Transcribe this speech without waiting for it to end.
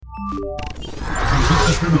The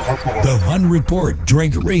Fun Report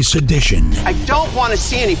Drag Race Edition. I don't want to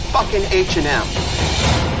see any fucking H&M.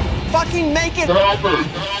 Fucking make it happen.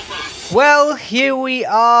 Well, here we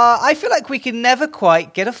are. I feel like we can never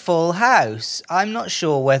quite get a full house. I'm not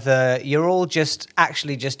sure whether you're all just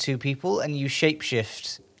two people and you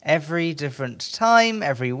shapeshift every different time,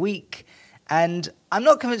 every week. And I'm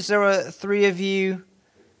not convinced there are three of you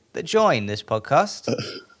that join this podcast.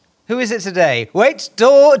 Who is it today? Wait,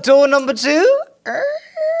 door number two?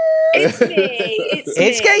 It's me.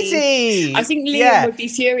 It's Katie. I think Liam would be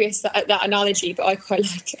furious at that analogy, but I quite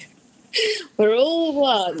like it. We're all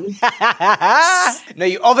one. No,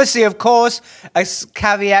 you obviously, of course, a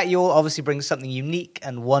caveat, you'll obviously bring something unique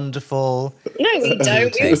and wonderful. No, we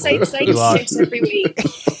don't. We all say the same shit every week.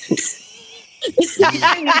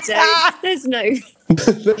 There's no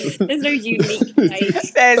unique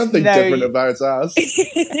take. There's something different about us.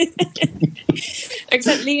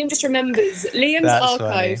 Except Liam just remembers. Liam's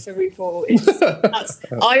archive for RuPaul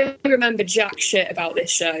I remember jack shit about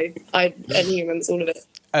this show. And he remembers all of it.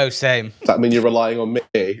 Oh, same. Does that mean you're relying on me?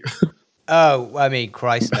 Oh, I mean,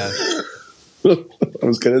 Christ no. I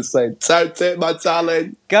was going to say, don't tip my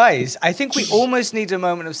talent. Guys, I think we almost need a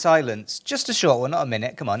moment of silence. Just a short one, not a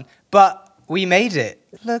minute, come on. But we made it.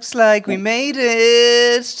 Looks like we made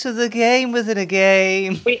it to the game within a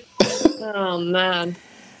game. Oh, man.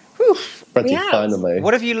 Whew. Pretty finally.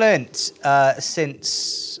 What have you learnt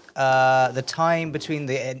since the time between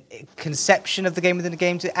the conception of the game within a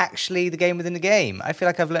game to actually the game within a game? I feel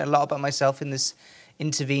like I've learnt a lot about myself in this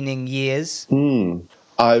intervening years.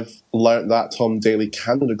 I've learnt that Tom Daley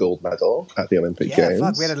can win a gold medal at the Olympic Games. Yeah,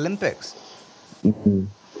 fuck, we had Olympics. Mm-hmm.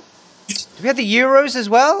 Did we have the Euros as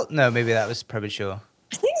well? No, maybe that was premature.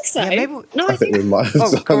 I think so. Yeah, maybe I think we might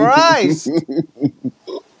have done. Christ!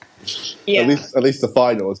 Yeah. At least the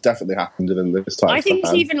final has definitely happened within this time. I think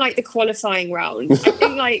even like the qualifying round. I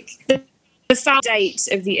think like the foul date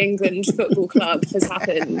of the England football club has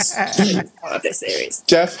happened as part of this series.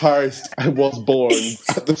 Jeff Hurst was born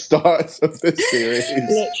at the start of this series.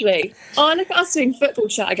 Literally. Oh, look at us doing football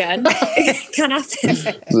chat again. Can happen.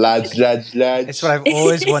 Lads. It's what I've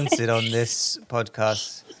always wanted on this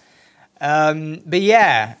podcast. But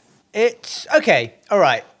yeah, it's okay. All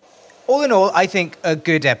right. All in all, I think a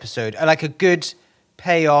good episode. Like a good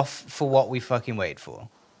payoff for what we fucking waited for.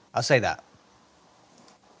 I'll say that.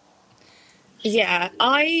 Yeah,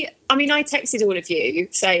 I mean, I texted all of you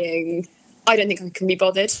saying I don't think I can be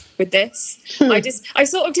bothered with this. I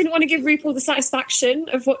sort of didn't want to give RuPaul the satisfaction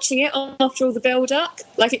of watching it after all the build-up.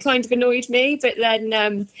 Like, it kind of annoyed me, but then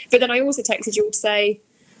I also texted you all to say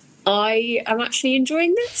I am actually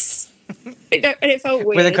enjoying this. And it felt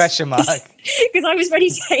weird. With a question mark. Because I was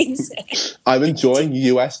ready to hate it. I'm enjoying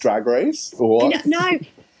US Drag Race. What? No.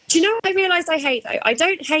 Do you know what I realised I hate, though? I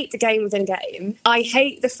don't hate the game within a game. I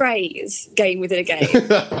hate the phrase game within a game.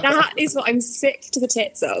 That is what I'm sick to the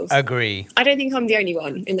tits of. Agree. I don't think I'm the only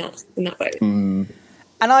one in that boat. Mm.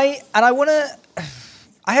 And I want to...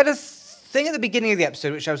 I had a thing at the beginning of the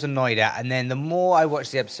episode which I was annoyed at, and then the more I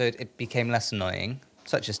watched the episode, it became less annoying,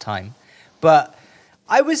 such as time. But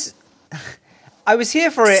I was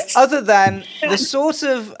here for it, other than the sort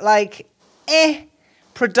of, like,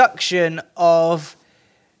 production of...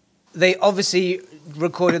 They obviously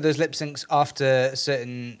recorded those lip syncs after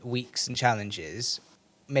certain weeks and challenges,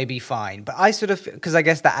 maybe fine. But I sort of, because I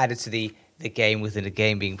guess that added to the game within a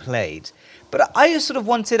game being played. But I just sort of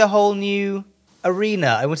wanted a whole new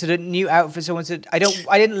arena. I wanted a new outfit. I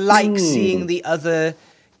didn't like seeing the other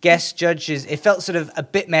guest judges. It felt sort of a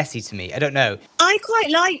bit messy to me. I don't know. I quite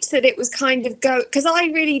liked that it was kind of because I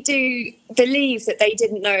really do believe that they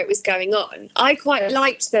didn't know it was going on. I quite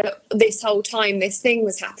liked that this whole time this thing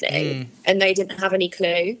was happening and they didn't have any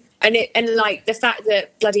clue. And like the fact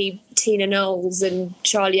that bloody Tina Knowles and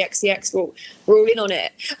Charlie XCX were all in on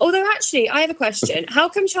it. Although actually, I have a question. How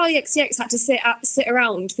come Charlie XCX had to sit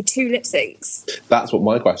around for 2 lip syncs? That's what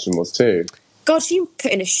my question was too. God, she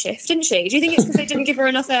put in a shift, didn't she? Do you think it's because they didn't give her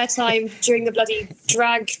enough airtime during the bloody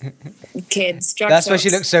drag That's why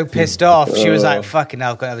she looked so pissed off. She was like, fucking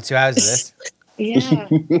hell, I've got over 2 hours of this. Yeah,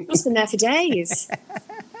 must have been there for days.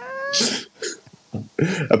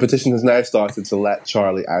 A petition has now started to let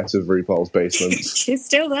Charlie out of RuPaul's basement. She's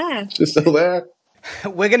still there. She's still there.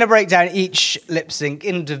 We're going to break down each lip sync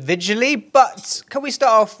individually, but can we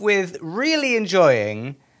start off with really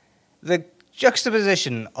enjoying the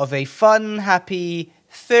juxtaposition of a fun, happy,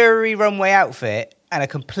 furry runway outfit and a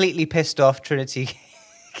completely pissed off Trinity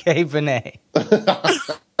K. Bonet.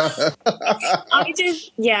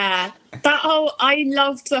 I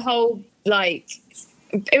loved the whole, like,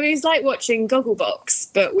 It was like watching Gogglebox,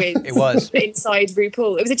 but with It was. inside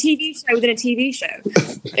RuPaul. It was a TV show within a TV show.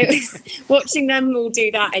 It was watching them all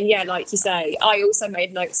do that, and yeah, like you say, I also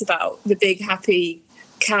made notes about the big happy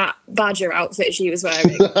cat badger outfit she was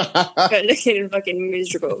wearing, but looking fucking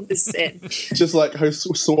miserable. This is it. Just like her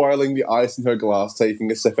swirling the ice in her glass,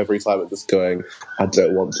 taking a sip every time and just going, I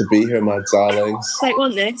don't want to be here, my darlings. Don't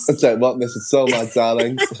want this. I don't want this at all, my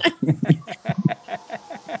darlings.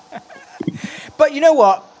 But you know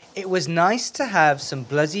what? It was nice to have some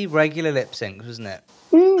bloody regular lip syncs, wasn't it?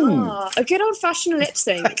 Ah, a good old-fashioned lip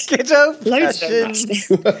sync. Good old Loads of them,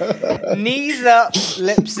 fashioned actually. knees up,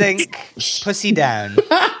 lip sync, pussy down.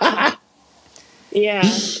 Yeah.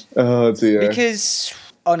 Oh dear. Because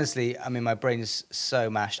honestly, I mean, my brain is so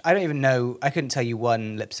mashed. I don't even know. I couldn't tell you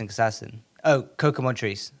one lip sync assassin. Oh, Coco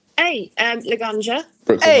Montrese. Hey, Laganja.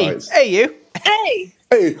 Brooks and Hey, Heights. hey, you. Hey.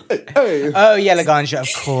 Hey, hey, hey. Oh yeah, Laganja.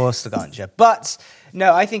 Of course, Laganja. But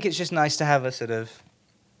no, I think it's just nice to have a sort of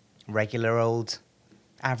regular old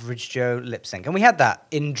average Joe lip sync, and we had that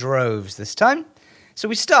in droves this time. So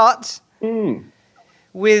we start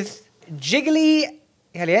with Jiggly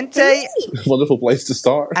Caliente Wonderful place to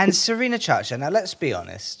start. and Serena Chacha. Now let's be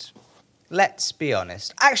honest. Let's be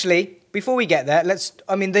honest. Actually, before we get there,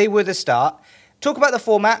 they were the start. Talk about the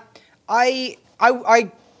format. I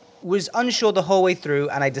was unsure the whole way through,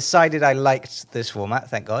 and I decided I liked this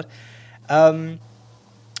format, thank God.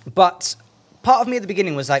 But part of me at the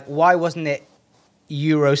beginning was like, why wasn't it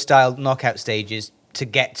Euro-style knockout stages to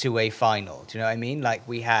get to a final? Do you know what I mean? Like,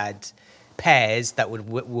 we had pairs that were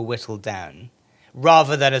whittled down,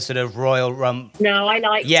 rather than a sort of Royal Rumble. No, I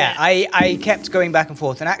liked it. I kept going back and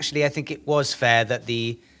forth, and actually I think it was fair that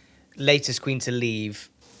the latest queen to leave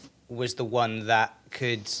was the one that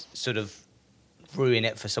could sort of ruin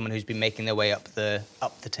it for someone who's been making their way up the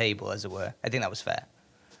table, as it were. I think that was fair.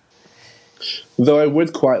 Though I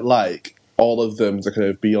would quite like all of them to kind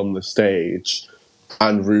of be on the stage,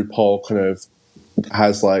 and RuPaul kind of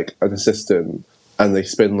has like an assistant, and they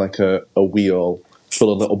spin like a wheel, fill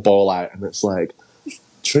a little ball out, and it's like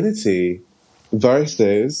Trinity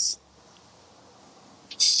versus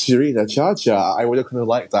Serena Chacha. I would have kind of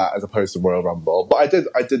liked that as opposed to Royal Rumble, but I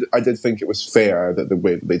did think it was fair that the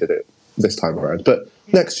way they did it this time around. But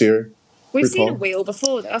next year, We've RuPaul. seen a wheel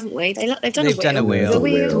before, though, haven't we? They've done a wheel. The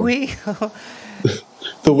wheel. wheel.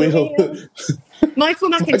 The wheel. Michael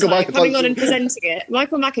McIntyre McIntyre. coming on and presenting it.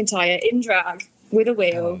 Michael McIntyre in drag with a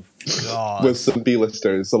wheel. God. With some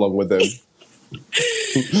B-listers along with him.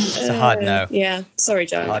 It's a hard no. Yeah, sorry,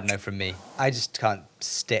 Joe. Hard no from me. I just can't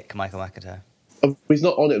stick Michael McIntyre. He's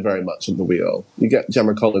not on it very much on the wheel. You get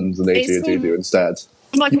Gemma Collins and It's AJ called- Dudu instead.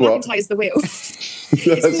 Michael What? McIntyre's the wheel. That's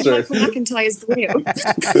It's true. called Michael McIntyre's the wheel.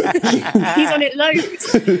 He's on it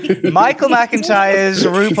loads. Michael McIntyre's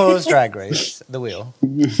RuPaul's Drag Race, the wheel.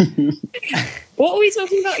 What are we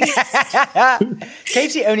talking about again?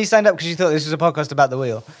 Katie only signed up because she thought this was a podcast about the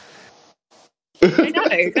wheel. I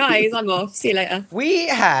know, guys, I'm off. See you later. We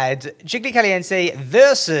had Jiggly Caliente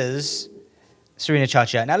versus Serena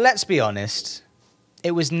Chacha. Now, let's be honest.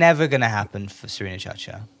 It was never going to happen for Serena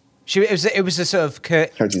Chacha. It was a sort of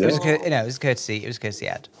it was a courtesy. It was a courtesy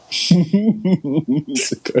ad.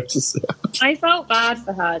 It's a courtesy. I felt bad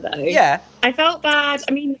for her, though. Yeah. I felt bad.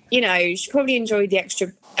 I mean, she probably enjoyed the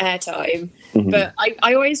extra airtime, but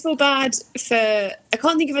I always feel bad for... I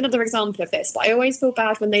can't think of another example of this, but I always feel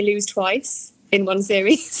bad when they lose twice in one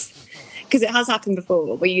series, because it has happened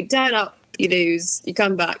before, where you turn up, you lose, you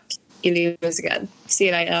come back, you lose again. See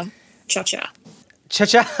you later. Cha-cha.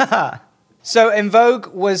 Cha-cha. So, In Vogue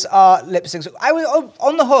was our lip sync. I was,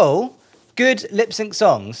 on the whole, good lip sync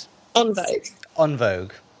songs. On Vogue. On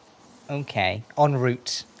Vogue. Okay. En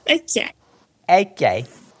route. Okay. Okay.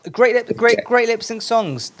 Great lip sync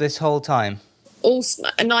songs this whole time. Also,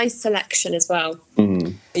 a nice selection as well.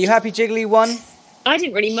 Are you happy Jiggly won? I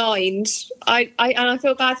didn't really mind. And I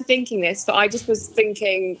feel bad for thinking this, but I just was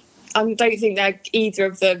thinking, I don't think either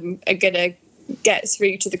of them are going to get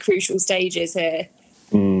through to the crucial stages here.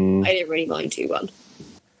 I didn't really mind who won.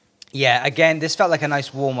 Yeah, again, this felt like a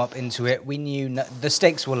nice warm-up into it. We knew the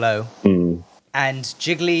stakes were low. And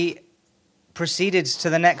Jiggly proceeded to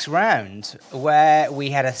the next round, where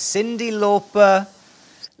we had a Cyndi Lauper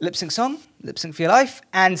lip-sync song, Lip Sync for Your Life,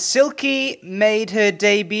 and Silky made her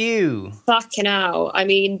debut. Fucking hell. I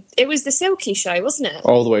mean, it was the Silky show, wasn't it?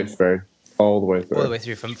 All the way through. All the way through. All the way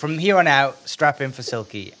through. From here on out, strap in for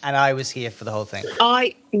Silky. And I was here for the whole thing.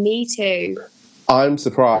 Me too. I'm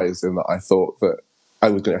surprised in that I thought that I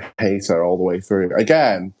was going to hate her all the way through.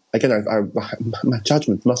 Again, my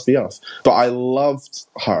judgment must be off. But I loved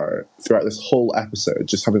her throughout this whole episode,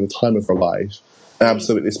 just having the time of her life and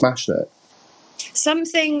absolutely smashing it.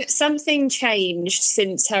 something changed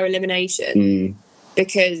since her elimination.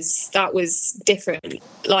 Because that was different.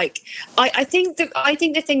 Like, I think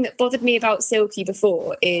the thing that bothered me about Silky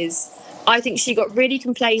before is I think she got really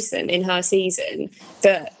complacent in her season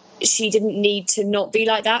that she didn't need to not be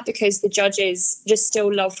like that because the judges just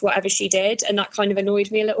still loved whatever she did, and that kind of annoyed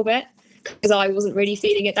me a little bit because I wasn't really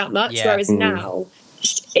feeling it that much. Whereas now,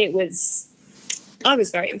 I was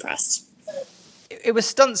very impressed. It was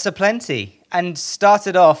stunts aplenty. And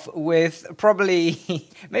started off with probably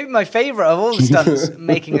maybe my favourite of all the stunts,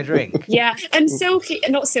 making a drink. Yeah, and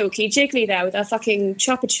Jiggly there with her fucking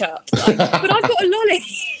chopper chop. Like, but I've got a lolly.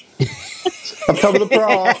 I'm coming to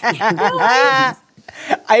bra.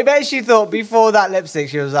 I bet she thought before that lipstick,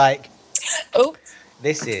 she was like, "Oh,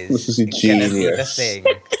 this is gonna be the thing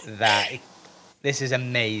that this is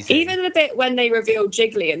amazing." Even the bit when they revealed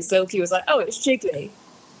Jiggly and Silky was like, "Oh, it's Jiggly."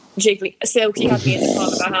 Silky had me in the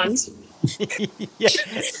palm of her hand. Yeah,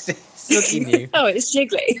 Silky knew. Oh, it's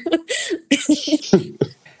Jiggly.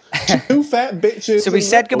 Two fat bitches. So we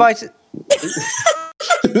said goodbye to.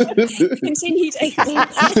 Continued.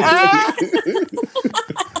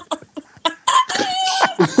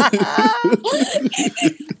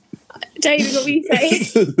 David, what were you saying?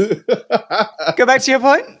 Go back to your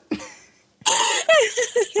point.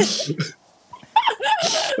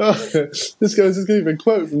 This guy's just giving a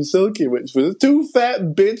quote from Silky, which was two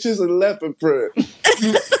fat bitches in leopard print.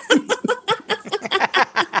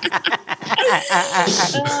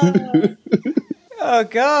 Oh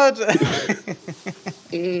God.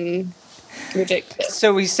 Ridiculous.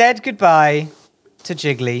 So we said goodbye to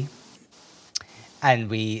Jiggly, and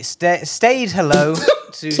we stayed hello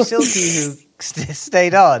to Silky, who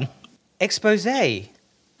stayed on. Exposé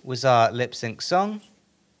was our lip sync song.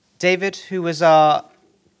 David, who was our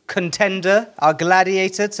contender, our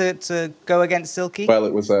gladiator to go against Silky? Well,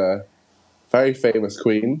 it was a very famous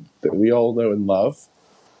queen that we all know and love,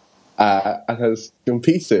 and has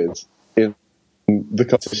competed in the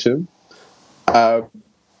competition. Are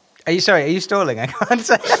you stalling? I can't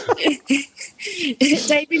say.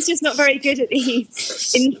 David's just not very good at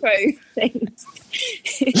these intro things.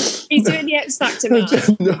 He's doing the X Factor man. I'm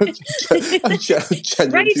genuinely...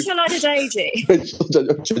 Rachel Adedeji.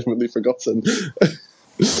 I've genuinely forgotten.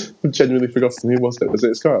 I've genuinely forgotten who was it. Was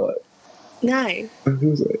it Scarlett? No. Who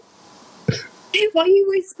was it? Why are you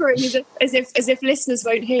whispering as if listeners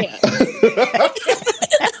won't hear? Who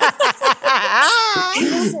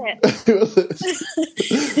was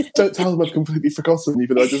it? Don't tell them I've completely forgotten,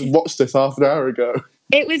 even though I just watched this half an hour ago.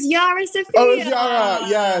 It was Yara Sophia. Oh, it was Yara.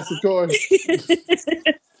 Yes, of course.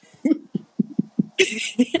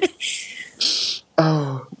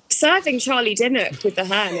 Oh. Serving Charlie dinner with the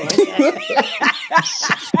hand.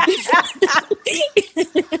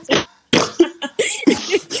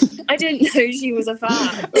 I didn't know she was a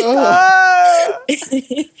fan.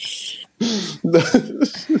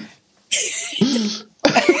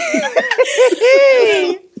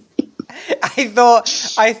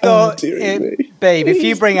 I thought, babe, if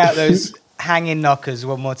you bring out those hanging knockers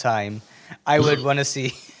one more time, I would want to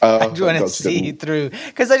see. I'd want to see you through,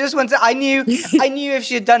 because I just wanted. I knew if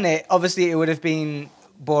she had done it, obviously it would have been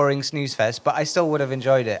boring snooze fest, but I still would have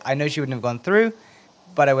enjoyed it. I know she wouldn't have gone through,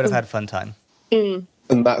 but I would have had fun time. Mm.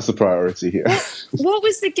 And that's the priority here. What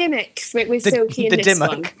was the gimmick with Silky in this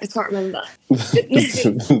one? I can't remember.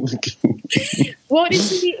 What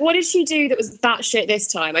did she do that was batshit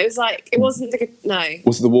this time? It was like, it wasn't no.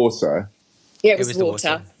 Was it the water? Yeah, it was the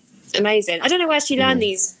water. Amazing. I don't know where she learned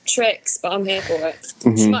these tricks, but I'm here for it.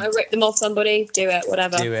 She might have ripped them off somebody. Do it,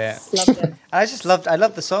 whatever. Do it. Loved it. I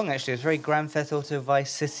loved the song, actually. It was very Grand Theft Auto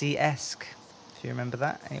Vice City-esque. If you remember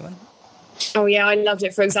that, anyone? Oh yeah, I loved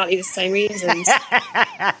it for exactly the same reasons.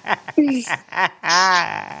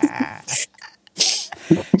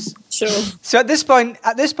 Sure. So at this point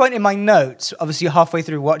in my notes, obviously halfway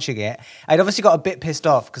through watching it, I'd obviously got a bit pissed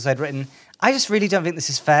off because I'd written, I just really don't think this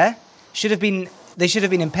is fair. They should have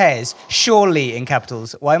been in pairs, surely in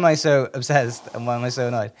capitals. Why am I so obsessed and why am I so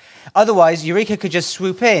annoyed? Otherwise, Eureka could just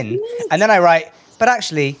swoop in, and then I write, but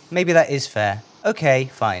actually, maybe that is fair. Okay,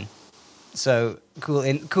 fine. So cool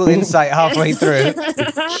insight halfway through.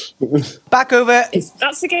 Back over.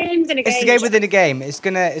 That's the game within a game. It's the game within a game. It's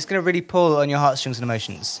gonna really pull on your heartstrings and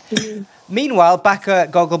emotions. Meanwhile, back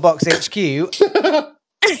at Gogglebox HQ,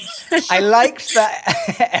 I liked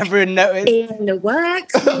that everyone noticed in the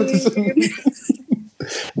workroom.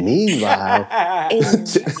 Meanwhile,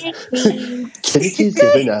 Trinity's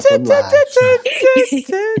giving up on life.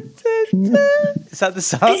 Is that the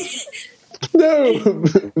song? No,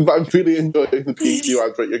 but I'm really enjoying the PQ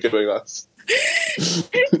advert you're giving us.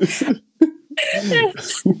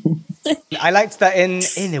 I liked that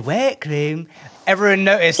in the workroom, everyone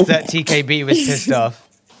noticed that TKB was pissed off.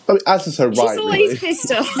 I mean, as is her She's right, always really.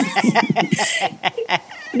 pissed off.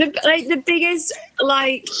 The biggest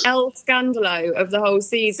El Scandalo of the whole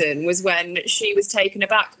season was when she was taken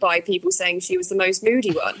aback by people saying she was the most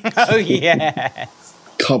moody one. Oh yeah.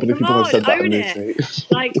 Can't believe Come people on, have said that own in it. this.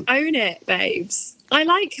 Own it, babes. I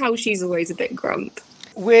like how she's always a bit grump.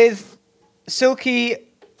 With Silky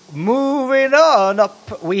moving on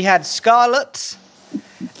up, we had Scarlett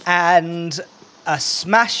and a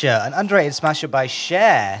smasher, an underrated smasher by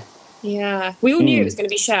Cher. Yeah, we all knew it was going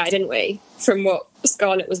to be Cher, didn't we? From what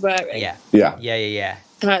Scarlett was wearing. Yeah. Yeah.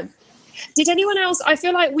 Did anyone else? I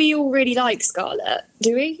feel like we all really like Scarlett.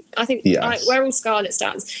 Do we? I think Yes. we're all Scarlett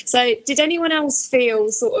stans. So, did anyone else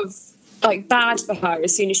feel sort of bad for her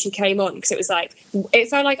as soon as she came on? Because it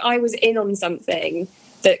felt like I was in on something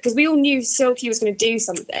because we all knew Silky was going to do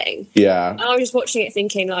something. Yeah. And I was just watching it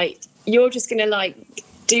thinking you're just going to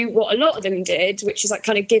do what a lot of them did, which is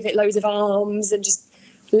kind of give it loads of arms and just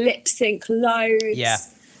lip sync loads. Yeah.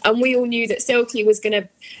 And we all knew that Silky was going to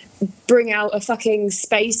bring out a fucking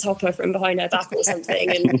space hopper from behind her back or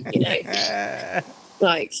something, and yeah.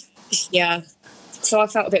 So I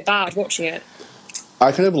felt a bit bad watching it.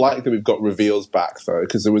 I kind of like that we've got reveals back though,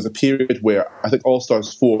 because there was a period where I think All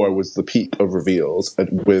Stars 4 was the peak of reveals,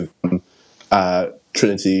 and with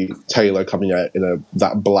Trinity Taylor coming out in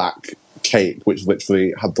that black cape, which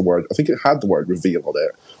literally had the word, I think it had the word reveal on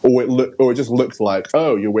it, or it just looked like,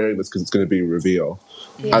 oh, you're wearing this because it's going to be a reveal.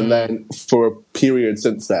 Yeah. And then for a period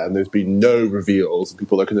since then, there's been no reveals.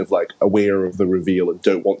 People are kind of aware of the reveal and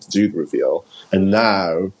don't want to do the reveal. And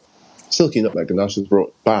now, Silky Nutmeg Ganache has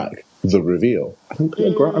brought back the reveal. I'm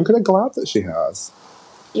kind of glad that she has.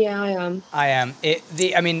 Yeah, I am. I am.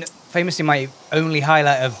 Famously, my only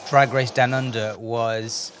highlight of Drag Race Down Under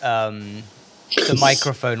was the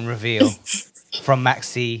microphone reveal from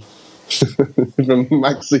Maxi. From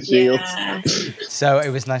Maxi Shields. Yeah. So it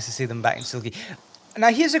was nice to see them back in Silky. Now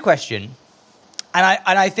here's a question, and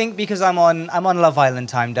I think because I'm on Love Island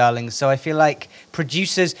time, darling. So I feel like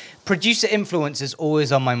producer influence is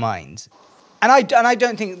always on my mind, and I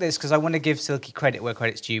don't think this because I want to give Silky credit where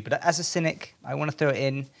credit's due. But as a cynic, I want to throw it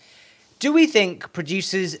in. Do we think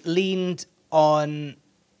producers leaned on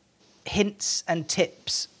hints and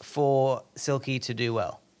tips for Silky to do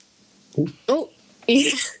well? Oh,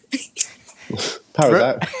 yeah. Power's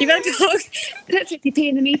out. You better talk. Don't take your pee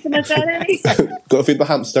in the meter, my darling. Got to feed the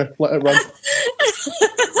hamster. Let it run.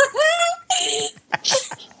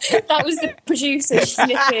 That was the producer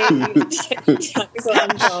sniffing Jack's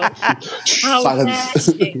arms off. How dare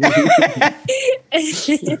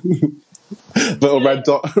you? Little red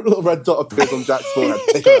dot appears on Jack's forehead.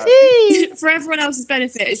 Pick her out. For everyone else's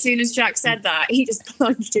benefit, as soon as Jack said that, he just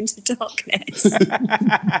plunged into darkness.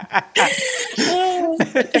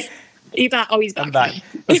 Are you back? Oh, he's back. I'm back.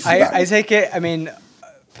 I take it,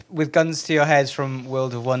 with guns to your heads from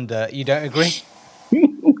World of Wonder, you don't agree?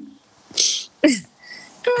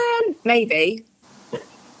 Maybe.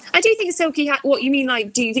 I do think Silky had... What, you mean,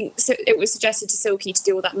 do you think it was suggested to Silky to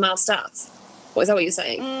do all that male stuff? What, is that what you're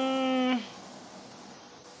saying?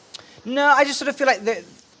 No, I just sort of feel like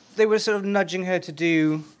they were sort of nudging her to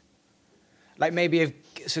do... maybe have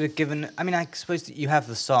sort of given... I suppose that you have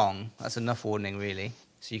the song. That's enough warning, really.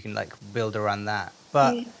 So you can, build around that.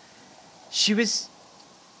 But she was...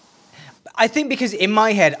 I think because in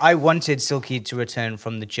my head, I wanted Silky to return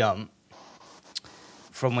from the jump,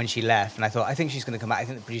 from when she left, and I think she's going to come back. I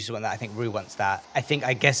think the producers want that. I think Rue wants that. I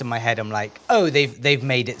guess in my head, I'm like, oh, they've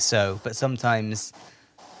made it so. But sometimes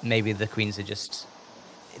maybe the queens are just...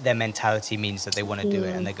 Their mentality means that they want to do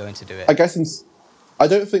it, and they're going to do it. I guess I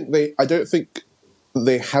don't think they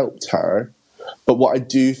helped her. But what I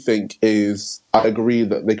do think is, I agree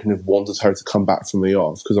that they kind of wanted her to come back from the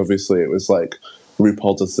off, because obviously it was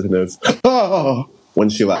RuPaul just kind of when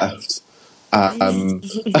she left, and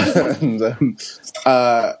the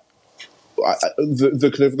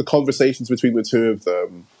kind of the conversations between the two of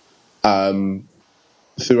them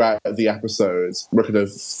throughout the episodes were kind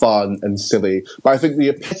of fun and silly. But I think the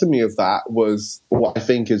epitome of that was what I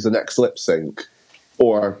think is the next lip sync,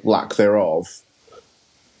 or lack thereof.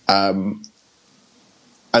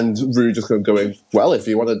 And Rue just kind of going, well, if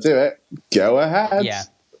you want to do it, go ahead.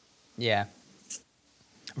 Yeah.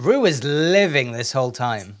 Rue is living this whole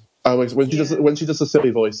time. Oh, when she does the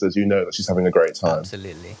silly voices, you know that she's having a great time.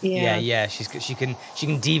 Absolutely. Yeah. She can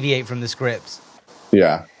deviate from the scripts.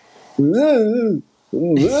 Yeah. Hey,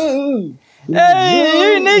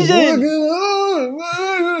 Nation!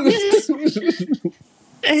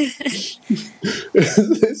 It's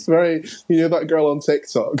very, that girl on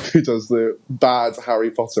TikTok who does the bad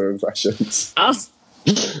Harry Potter impressions. Oh,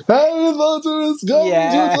 Harry Potter is going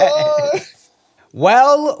Yeah. to die.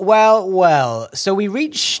 Well. So we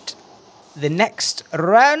reached the next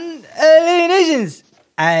round of eliminations.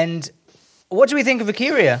 And what do we think of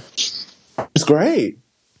Akira? It's great.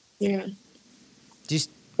 yeah.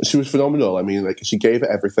 She was phenomenal. I mean, she gave it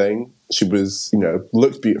everything. She was,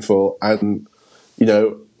 looked beautiful. And,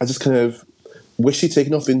 I just kind of wish she'd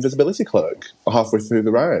taken off the invisibility cloak halfway through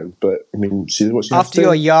the round. But, I mean, she did what she had to After do.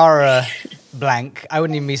 your Yara blank, I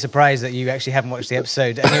wouldn't even be surprised that you actually haven't watched the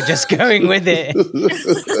episode and you're just going with it.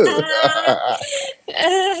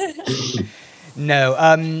 No,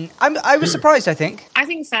 I was surprised, I think. I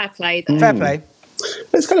think fair play, though. Fair play.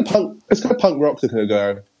 It's kind of punk rock to kind of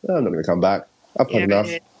go, oh, I'm not going to come back. I've had enough.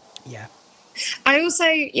 Yeah. I also,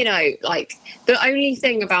 the only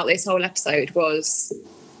thing about this whole episode was,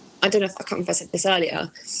 I don't know if I can't remember if I said this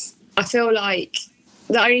earlier, I feel like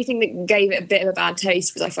the only thing that gave it a bit of a bad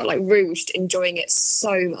taste was I felt like Rue was just enjoying it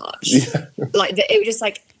so much. Yeah. It was just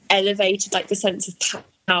elevated the sense of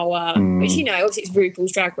power, which, obviously it's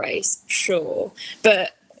RuPaul's Drag Race, sure.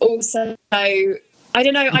 But also, I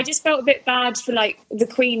don't know, I just felt a bit bad for the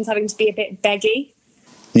queens having to be a bit beggy.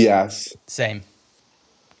 Yes. Same.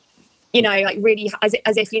 Really as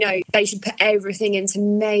if, they should put everything into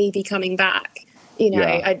maybe coming back.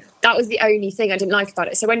 That was the only thing I didn't like about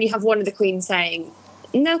it. So when you have one of the queens saying,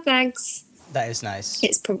 no thanks. That is nice.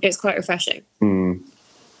 It's quite refreshing. Mm.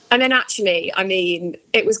 And then actually, I mean,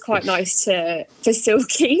 it was quite nice for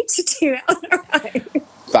Silky to do it on her own.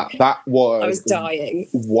 That was... I was dying.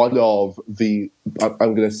 One of the... I'm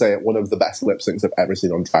going to say it, one of the best lip syncs I've ever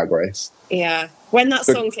seen on Drag Race. Yeah. When that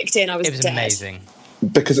song kicked in, I was It was dead. amazing.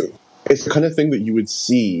 Because it's the kind of thing that you would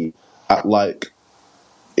see at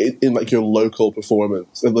in your local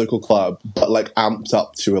performance, a local club, but amped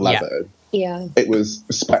up to 11. Yeah. It was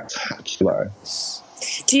spectacular.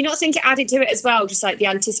 Do you not think it added to it as well, just the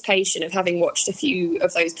anticipation of having watched a few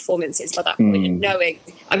of those performances by that point and knowing,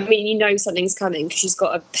 I mean, something's coming because she's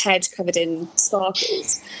got a head covered in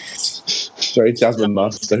sparkles. Very Jasmine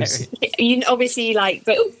Masters. Obviously,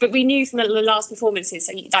 but we knew from the last performances,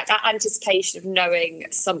 so that anticipation of knowing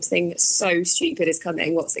something so stupid is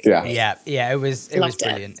coming. What's it going to be? Yeah. It was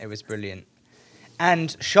brilliant. It. It was brilliant.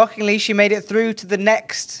 And shockingly, she made it through to the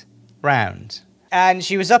next round, and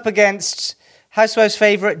she was up against Housewives'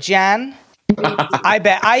 favourite Jan.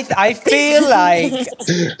 I feel like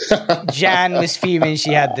Jan was fuming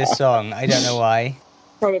she had this song. I don't know why.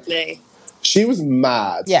 Probably. She was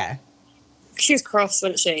mad. Yeah. She was cross,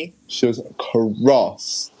 wasn't she? She was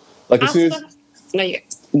cross. As soon as... No, you go.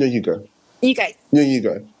 No, you go. You go. No, you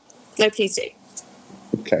go. No, please do.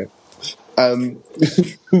 Okay.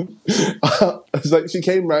 It's she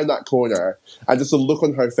came round that corner and just a look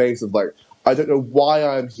on her face of I don't know why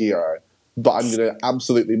I'm here, but I'm going to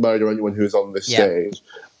absolutely murder anyone who's on this stage.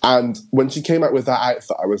 And when she came out with that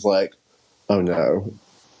outfit, I was like, oh no.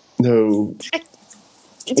 No.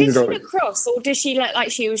 Did she look cross, or did she look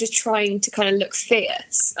like she was just trying to kind of look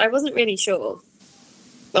fierce? I wasn't really sure.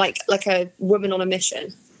 Like a woman on a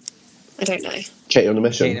mission. I don't know. Katie on a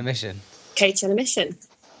mission. Katie on a mission.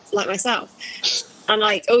 Like myself. And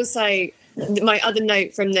also, my other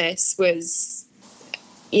note from this was,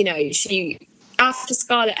 she, after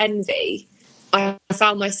Scarlet Envy, I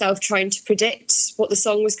found myself trying to predict what the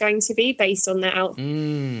song was going to be based on their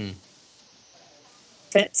outfits.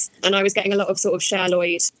 And I was getting a lot of sort of Cher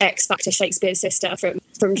Lloyd, X Factor Shakespeare's sister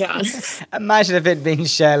from Jan. Imagine if it'd been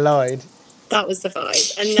Cher Lloyd. That was the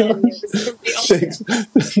vibe. And then it was complete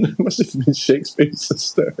opposite. It must have been Shakespeare's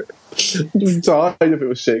sister. I'd died if it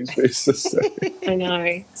was Shakespeare's sister. I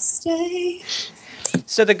know. Stay.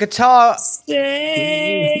 So the guitar...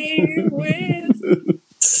 Stay with...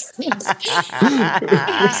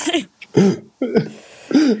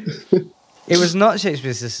 It was not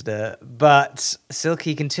Shakespeare's sister, but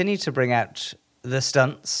Silky continued to bring out the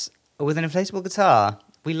stunts with an inflatable guitar.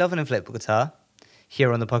 We love an inflatable guitar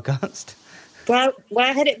here on the podcast. Well,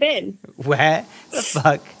 where had it been? Where the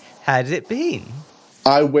fuck had it been?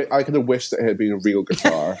 I could have wished that it had been a real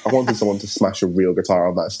guitar. I wanted someone to smash a real guitar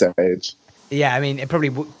on that stage. Yeah, I mean, it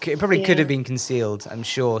probably could have been concealed, I'm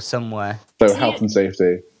sure, somewhere. So health and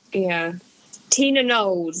safety. Yeah. Tina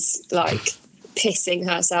Knowles, pissing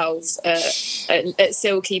herself at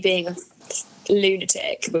Silky being a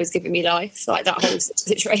lunatic was giving me life. That whole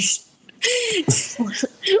situation.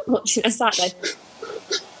 Watching her sat there.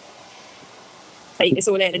 Take this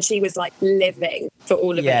all in, and she was living for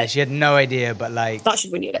all of it. Yeah, she had no idea, but that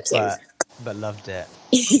should win you lip syncs. But loved it.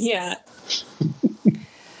 Yeah.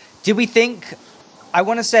 Did we think I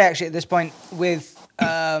want to say actually at this point with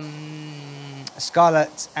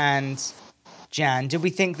Scarlett and Jan, did we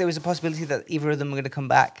think there was a possibility that either of them were going to come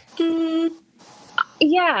back?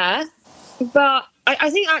 Yeah, but I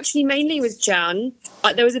think actually mainly with Jan,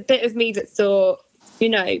 there was a bit of me that thought,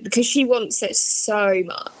 because she wants it so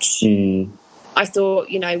much. I thought,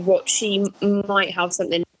 what she might have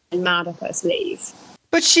something mad up her sleeve.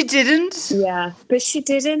 But she didn't. Yeah, but she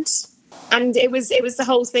didn't. And it was the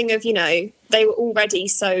whole thing of, they were already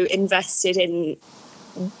so invested in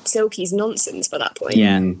Silky's nonsense by that point.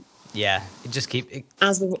 Yeah. It just kept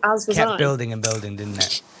building and building, didn't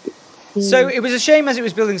it? So it was a shame as it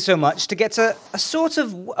was building so much to get to a sort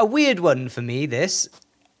of a weird one for me, this.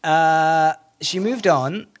 She moved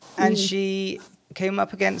on and she came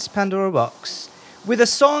up against Pandora Box with a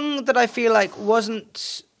song that I feel like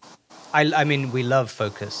wasn't... I mean, we love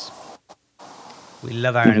Focus. We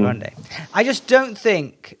love Ariana Grande. I just don't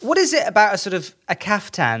think... What is it about a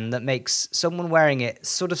caftan that makes someone wearing it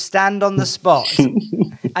sort of stand on the spot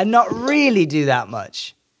and not really do that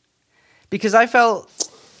much? Because I felt...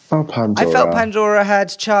 Oh, Pandora. I felt Pandora had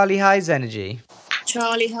Charlie Hyde's energy.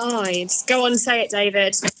 Charlie Hyde. Go on, say it,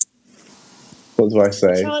 David. What do I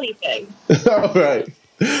say? Charlie thing. All right.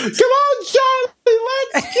 Come on, Charlie,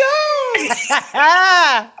 let's go!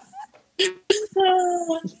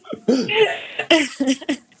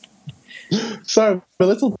 Sorry, I'm a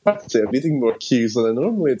little practice, needing more cues than I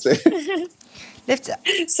normally do.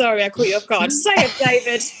 Sorry, I caught you off guard. Say it,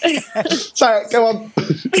 David. Sorry, go on.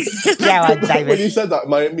 Go on, David. When you said that,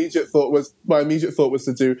 my immediate thought was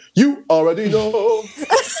to do, you already know.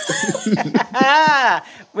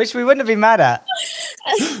 Which we wouldn't have been mad at.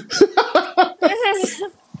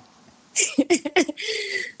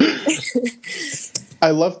 I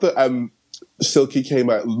love that Silky came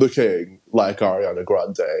out looking like Ariana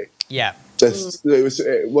Grande. Yeah.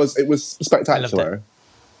 It was spectacular.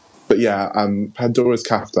 But yeah, Pandora's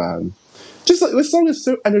Kaftan. Just like this song is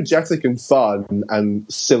so energetic and fun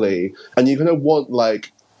and silly, and you kind of want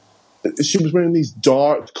she was wearing this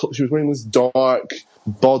dark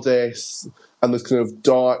bodice and this kind of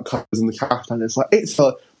dark colours in the kaftan.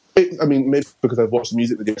 I mean, maybe because I've watched the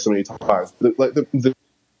music video so many times.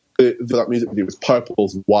 That music video was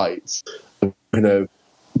purples and whites, and kind of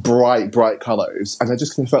bright colours, and I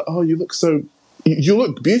just kind of felt, oh, you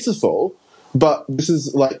look beautiful. But this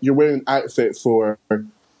is you're wearing an outfit for,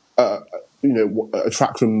 a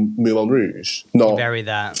track from Moulin Rouge, not Very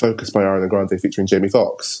that. Focus by Ariana Grande featuring Jamie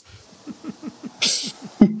Foxx.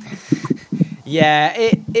 Yeah,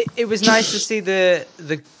 it was nice to see the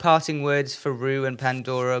parting words for Rue and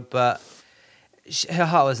Pandora, but her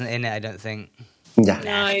heart wasn't in it, I don't think. Yeah.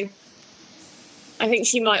 No. I think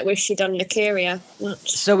she might wish she'd done Nigeria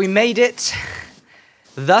much. So we made it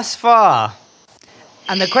thus far.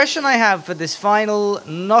 And the question I have for this final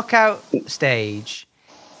knockout stage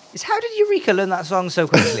is, how did Eureka learn that song so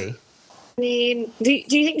quickly? I mean, do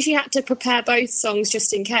you think she had to prepare both songs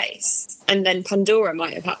just in case? And then Pandora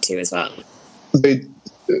might have had to as well. They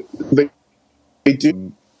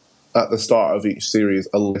do, at the start of each series,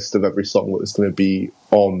 a list of every song that is going to be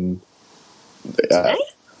on...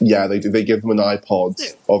 yeah, they do. They give them an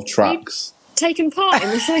iPod of tracks. Taken part in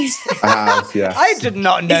the show. I have, yes. I did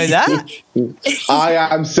not know that. I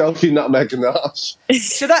am Selkie Nutmeg Ganache.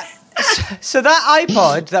 So that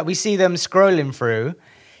iPod that we see them scrolling through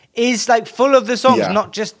is full of the songs,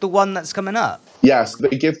 not just the one that's coming up. Yes, they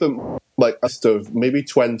give them a list of maybe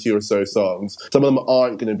 20 or so songs. Some of them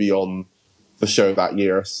aren't going to be on the show that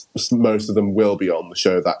year. Most of them will be on the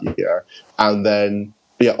show that year. And then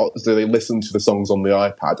so they listen to the songs on the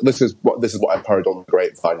iPad. This is what I've heard on the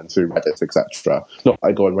grapevine and through Reddit, etc. Not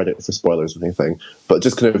I go on Reddit for spoilers or anything, but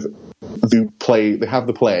just kind of they have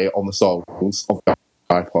the play on the songs of the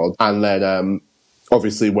iPod, and then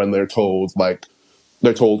obviously when they're told,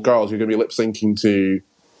 girls, you're going to be lip syncing to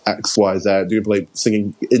X, Y, Z, you're going to be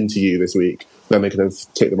singing Into You this week. Then they kind of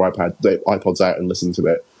take the iPods out and listen to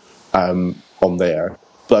it on there.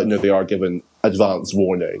 But no, they are given advance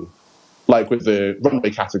warning. With the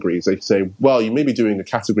runway categories, they say, well, you may be doing a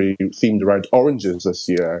category themed around oranges this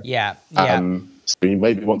year. Yeah. So you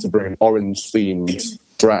maybe want to bring an orange-themed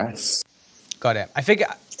dress. Got it. I figure...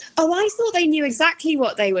 Oh, I thought they knew exactly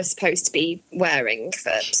what they were supposed to be wearing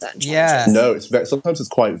for certain challenges. Yeah. No, sometimes it's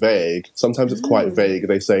quite vague.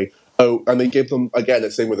 They say, oh, and they give them, again,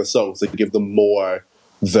 it's the same with the songs, they give them more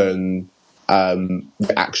than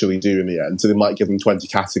they actually do in the end. So they might give them 20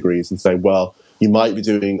 categories and say, well, you might be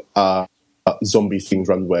doing a zombie-themed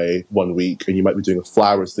runway one week, and you might be doing a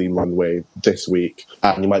flowers-themed runway this week,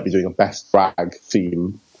 and you might be doing a best drag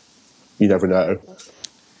theme. You never know.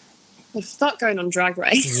 The fuck going on Drag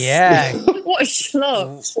Race? Yeah. What a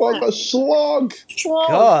slog. What a slog!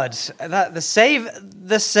 God,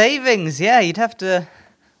 the savings. Yeah, you'd have to.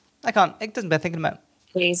 I can't. It doesn't bear thinking about.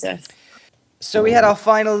 Jesus. So we had our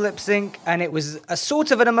final lip sync, and it was a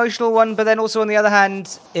sort of an emotional one, but then also on the other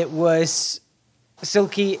hand, it was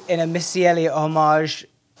Silky in a Missy Elliott homage,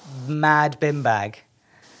 mad bin bag,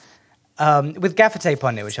 with gaffer tape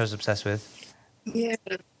on it, which I was obsessed with. Yeah.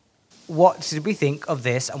 What did we think of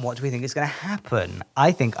this, and what do we think is going to happen?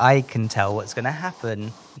 I think I can tell what's going to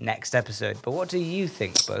happen next episode, but what do you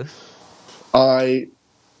think, both? I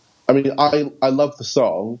mean, I love the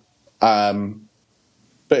song,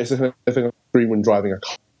 but it's the kind of thing I scream when driving a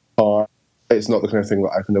car. It's not the kind of thing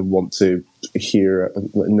that I kind of want to hear.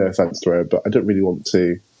 No offense to her, but I don't really want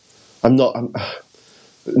to.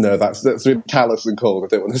 No, that's really callous and cold. I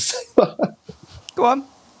don't want to say that. Go on,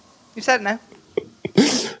 you've said it now.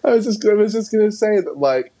 I was just going to say that,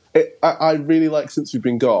 like, I really like Since We've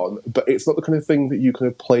Been Gone, but it's not the kind of thing that you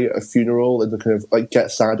kind of play at a funeral and kind of like get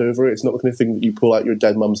sad over. It's not the kind of thing that you pull out your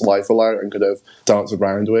dead mum's life out and kind of dance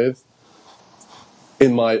around with.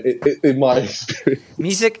 In my experience,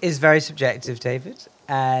 Music is very subjective, David,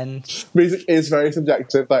 and music is very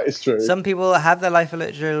subjective. That is true. some people have their life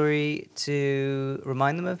alert jewelry to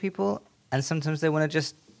remind them of people, and sometimes they want to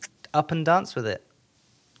just up and dance with it.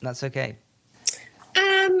 That's okay.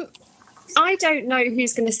 I don't know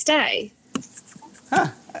who's going to stay. Huh.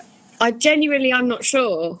 I'm not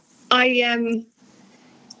sure. Thing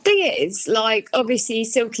is, like, obviously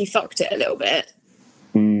Silky fucked it a little bit.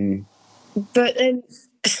 But then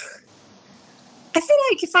I feel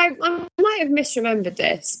like I might have misremembered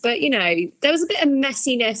this, but, you know, there was a bit of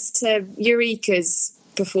messiness to Eureka's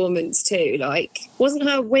performance too. Like, wasn't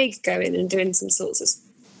her wig going and doing some sorts of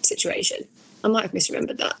situation? I might have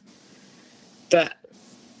misremembered that. But,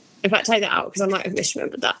 in fact, take that out because I might have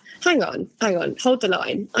misremembered that. Hang on, hold the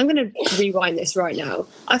line. I'm going to rewind this right now.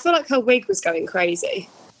 I feel like her wig was going crazy.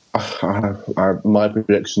 My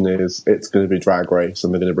prediction is it's going to be Drag Race,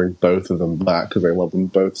 and they're going to bring both of them back because I love them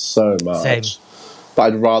both so much. Same. But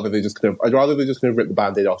I'd rather they just kind of rip the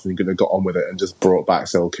Band-Aid off and got on with it and just brought back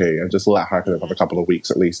Silky and just let her kind of have a couple of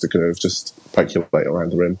weeks at least to kind of just percolate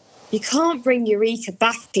around the room. You can't bring Eureka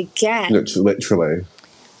back again. Literally.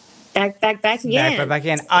 Back again. Back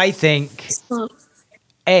in. I think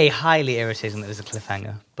highly irritating that there's a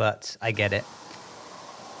cliffhanger, but I get it.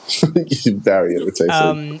 Very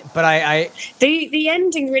irritating. But The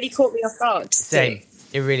ending really caught me off guard. same. Too.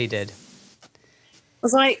 It really did. I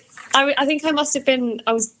was like, I think I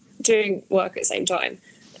was doing work at the same time.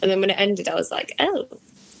 And then when it ended, I was like, oh.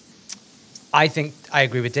 I think I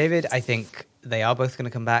agree with David. I think they are both going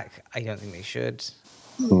to come back. I don't think they should.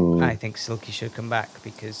 I think Silky should come back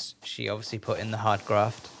because she obviously put in the hard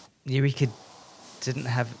graft. Eureka didn't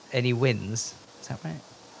have any wins. Is that right?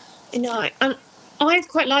 No, and I've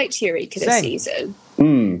quite liked Eureka this Same. season.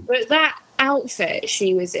 But that outfit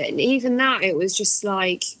she was in, even that, it was just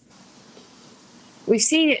like... We've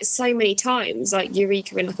seen it so many times, like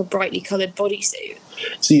Eureka in like a brightly coloured bodysuit.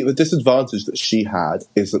 See, the disadvantage that she had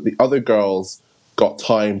is that the other girls got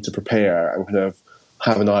time to prepare and kind of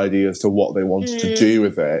have an idea as to what they wanted to do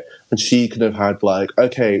with it. And she kind of had like,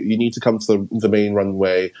 okay, you need to come to the main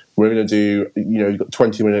runway. We're going to do, you've got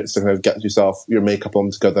 20 minutes to kind of get your makeup on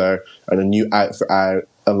together and a new outfit out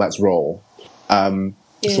and let's roll. So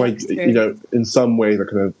in some ways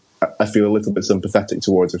I feel a little bit sympathetic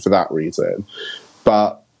towards her for that reason.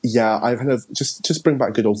 But yeah, I kind of just bring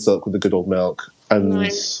back good old Silk with the good old milk and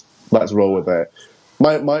let's roll with it.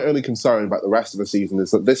 My only concern about the rest of the season is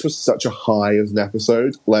that this was such a high as an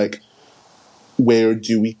episode. Like, where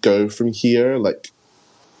do we go from here? Like,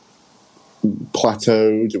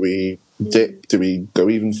 plateau? Do we dip? Do we go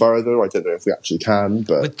even further? I don't know if we actually can.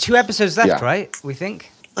 But with 2 episodes left, right? We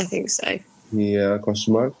think. I think so. Yeah?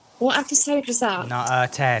 Question mark. What episode was that? No,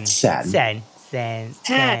 10. 10.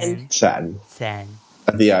 10. 10.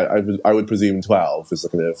 Yeah, I would presume 12 is a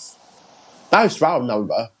kind of nice round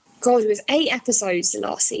number. God, it was 8 episodes the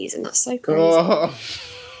last season. That's so crazy. Oh.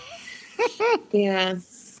 Yeah.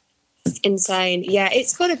 Insane. Yeah,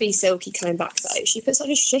 it's got to be Silky coming back, though. She put such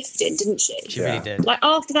a shift in, didn't she? She really did. Like,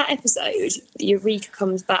 after that episode, Eureka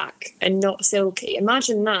comes back and not Silky.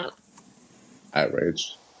 Imagine that.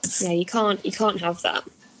 Outrage. Yeah, you can't have that.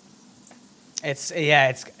 It's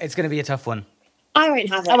going to be a tough one. I won't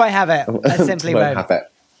have it. I won't have it. I simply won't. Have it.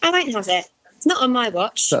 I won't have it. It's not on my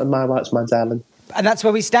watch. Not on my watch, my darling. And that's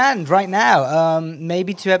where we stand right now.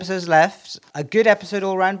 Maybe 2 episodes left. A good episode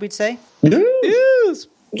all round, we'd say. Yes.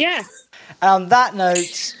 Yeah. And on that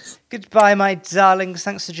note, goodbye, my darlings.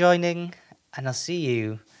 Thanks for joining. And I'll see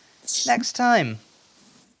you next time.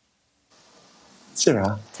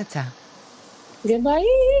 Ta-ra. Ta-ta. Goodbye.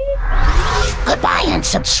 Goodbye and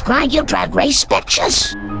subscribe, you Drag Race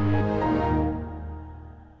bitches.